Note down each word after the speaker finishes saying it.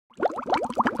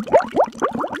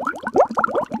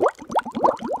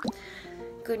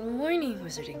Good morning,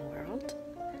 Wizarding World.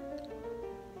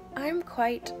 I'm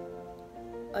quite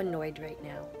annoyed right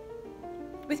now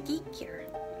with Geek Gear.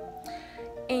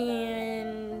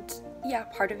 And yeah,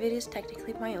 part of it is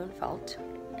technically my own fault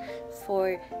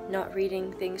for not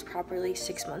reading things properly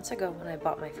 6 months ago when I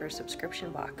bought my first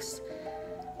subscription box.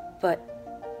 But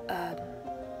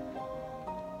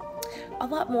a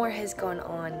lot more has gone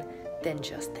on than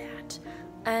just that.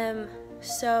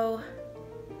 So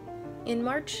in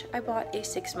March, I bought a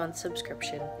 6-month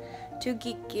subscription to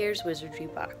Geek Gear's Wizardry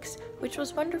box, which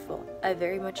was wonderful. I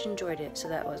very much enjoyed it. So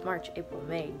that was March, April,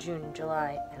 May, June,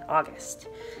 July, and August.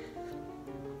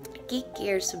 Geek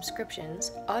Gear's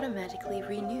subscriptions automatically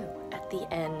renew at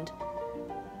the end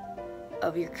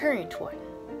of your current one,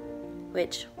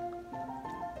 which,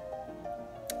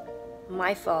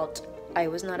 my fault, I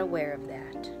was not aware of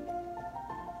that.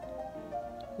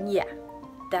 Yeah,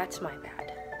 that's my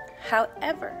bad.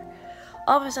 However,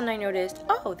 all of a sudden I noticed,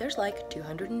 oh, there's like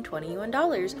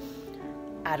 $221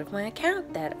 out of my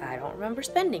account that I don't remember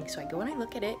spending. So I go and I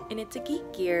look at it, and it's a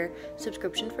Geek Gear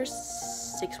subscription for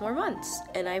 6 more months.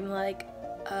 And I'm like,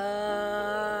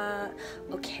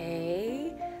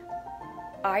 okay.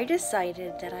 I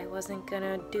decided that I wasn't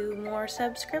gonna do more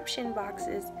subscription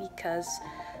boxes because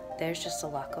there's just a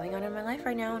lot going on in my life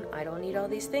right now, and I don't need all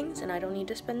these things, and I don't need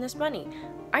to spend this money.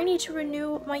 I need to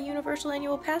renew my Universal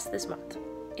Annual Pass this month.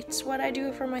 It's what I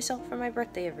do for myself for my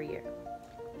birthday every year.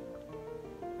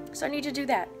 So I need to do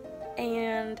that.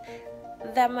 And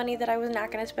that money that I was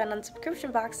not going to spend on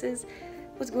subscription boxes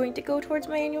was going to go towards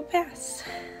my annual pass.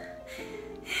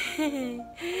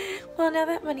 Well, now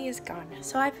that money is gone.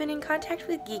 So I've been in contact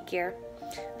with Geek Gear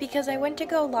because I went to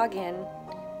go log in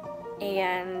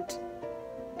and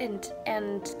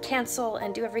cancel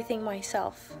and do everything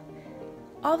myself.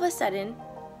 All of a sudden,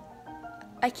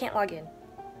 I can't log in.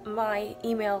 My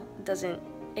email doesn't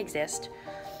exist.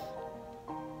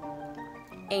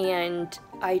 And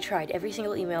I tried every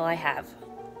single email I have,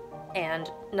 and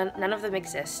none of them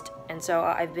exist. And so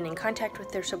I've been in contact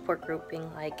with their support group,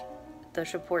 being like, the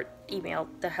support email,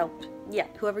 the help, yeah,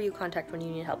 whoever you contact when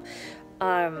you need help.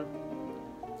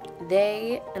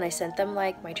 I sent them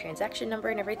like my transaction number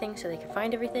and everything so they could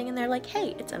find everything, and they're like,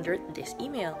 hey, it's under this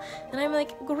email. And I'm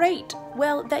like, great,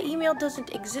 well, that email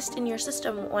doesn't exist in your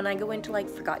system when I go into like,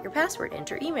 forgot your password,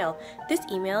 enter email. This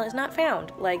email is not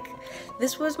found. Like,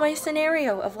 this was my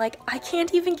scenario of like, I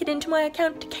can't even get into my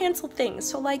account to cancel things,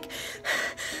 so like,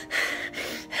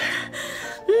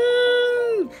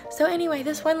 So anyway,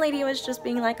 this one lady was just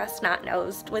being like a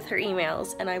snot-nosed with her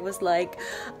emails, and I was like,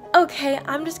 okay,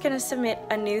 I'm just gonna submit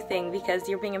a new thing because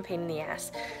you're being a pain in the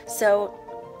ass. So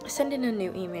send in a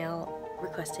new email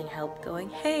requesting help, going,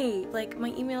 hey, like, my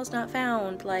email's not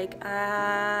found, like,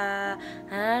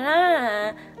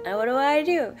 what do I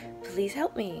do? Please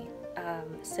help me.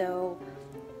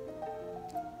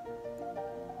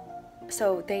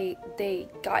 So they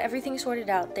got everything sorted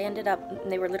out. They ended up,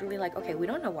 they were literally like, okay, we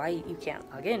don't know why you can't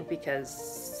log in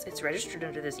because it's registered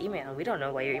under this email. We don't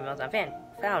know why your email's not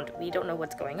found. We don't know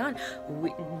what's going on.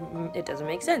 It doesn't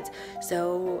make sense.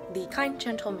 So the kind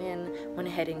gentleman went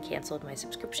ahead and canceled my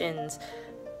subscriptions,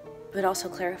 but also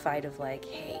clarified of like,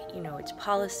 hey, you know, it's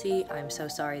policy. I'm so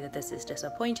sorry that this is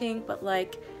disappointing, but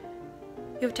like,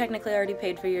 you've technically already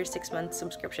paid for your 6-month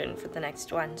subscription for the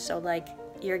next one. So like,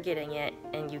 you're getting it,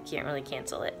 and you can't really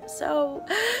cancel it. So,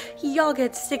 y'all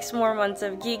get 6 more months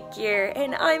of Geek Gear,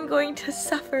 and I'm going to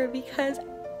suffer because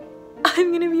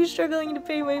I'm gonna be struggling to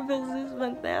pay my bills this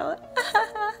month now.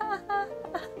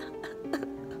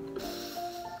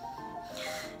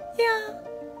 Yeah.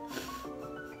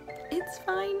 It's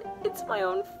fine. It's my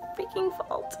own freaking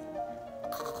fault.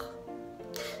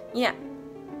 Yeah.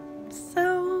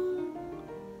 So,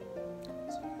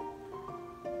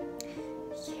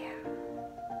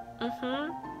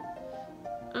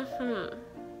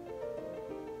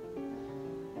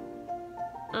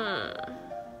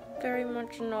 very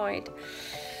much annoyed.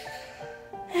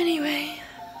 Anyway,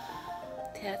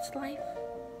 that's life.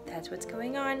 That's what's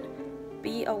going on.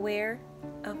 Be aware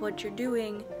of what you're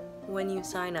doing when you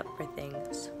sign up for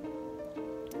things.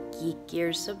 Geek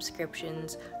Gear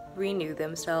subscriptions renew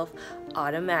themselves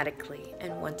automatically,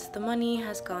 and once the money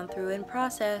has gone through and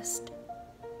processed,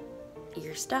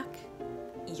 you're stuck.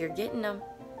 You're getting them.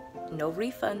 No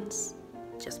refunds.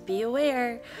 Just be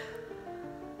aware.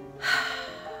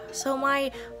 So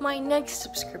my next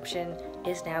subscription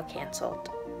is now canceled,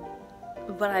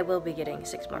 but I will be getting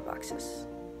 6 more boxes.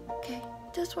 Okay,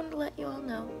 just wanted to let you all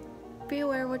know. Be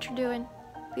aware of what you're doing.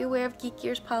 Be aware of Geek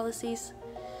Gear's policies.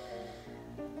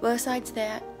 Besides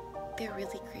that, they're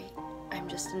really great. I'm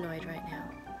just annoyed right now.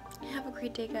 Have a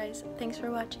great day, guys. Thanks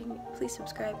for watching. Please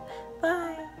subscribe.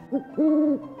 Bye.